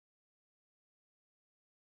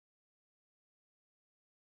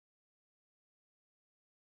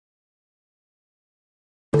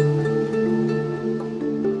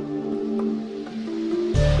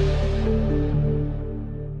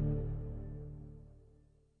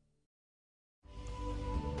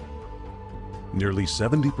Nearly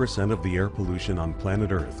 70% of the air pollution on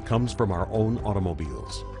planet Earth comes from our own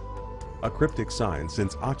automobiles. A cryptic sign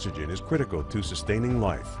since oxygen is critical to sustaining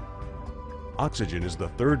life. Oxygen is the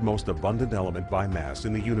third most abundant element by mass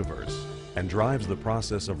in the universe and drives the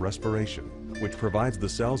process of respiration, which provides the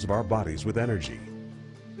cells of our bodies with energy.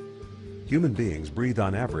 Human beings breathe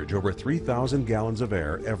on average over 3,000 gallons of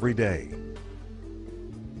air every day.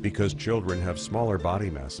 Because children have smaller body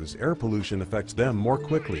masses, air pollution affects them more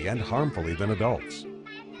quickly and harmfully than adults.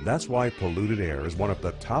 That's why polluted air is one of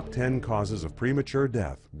the top 10 causes of premature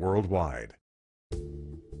death worldwide.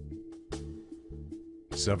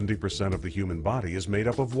 70% of the human body is made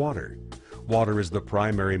up of water. Water is the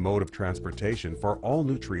primary mode of transportation for all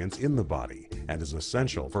nutrients in the body and is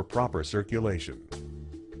essential for proper circulation.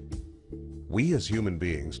 We as human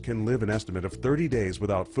beings can live an estimate of 30 days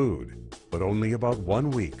without food, but only about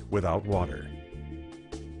 1 week without water.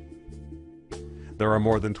 There are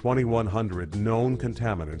more than 2,100 known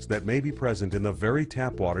contaminants that may be present in the very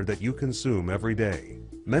tap water that you consume every day.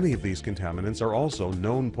 Many of these contaminants are also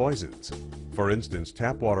known poisons. For instance,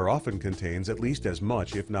 tap water often contains at least as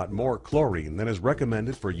much, if not more, chlorine than is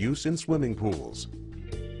recommended for use in swimming pools.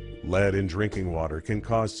 Lead in drinking water can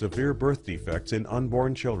cause severe birth defects in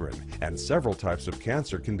unborn children, and several types of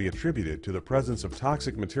cancer can be attributed to the presence of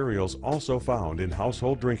toxic materials also found in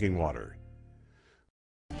household drinking water.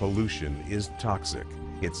 Pollution is toxic.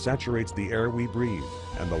 It saturates the air we breathe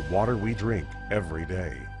and the water we drink every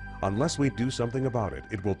day. Unless we do something about it,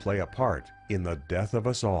 it will play a part in the death of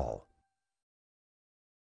us all.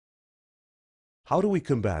 How do we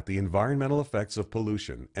combat the environmental effects of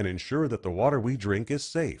pollution and ensure that the water we drink is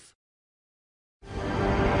safe?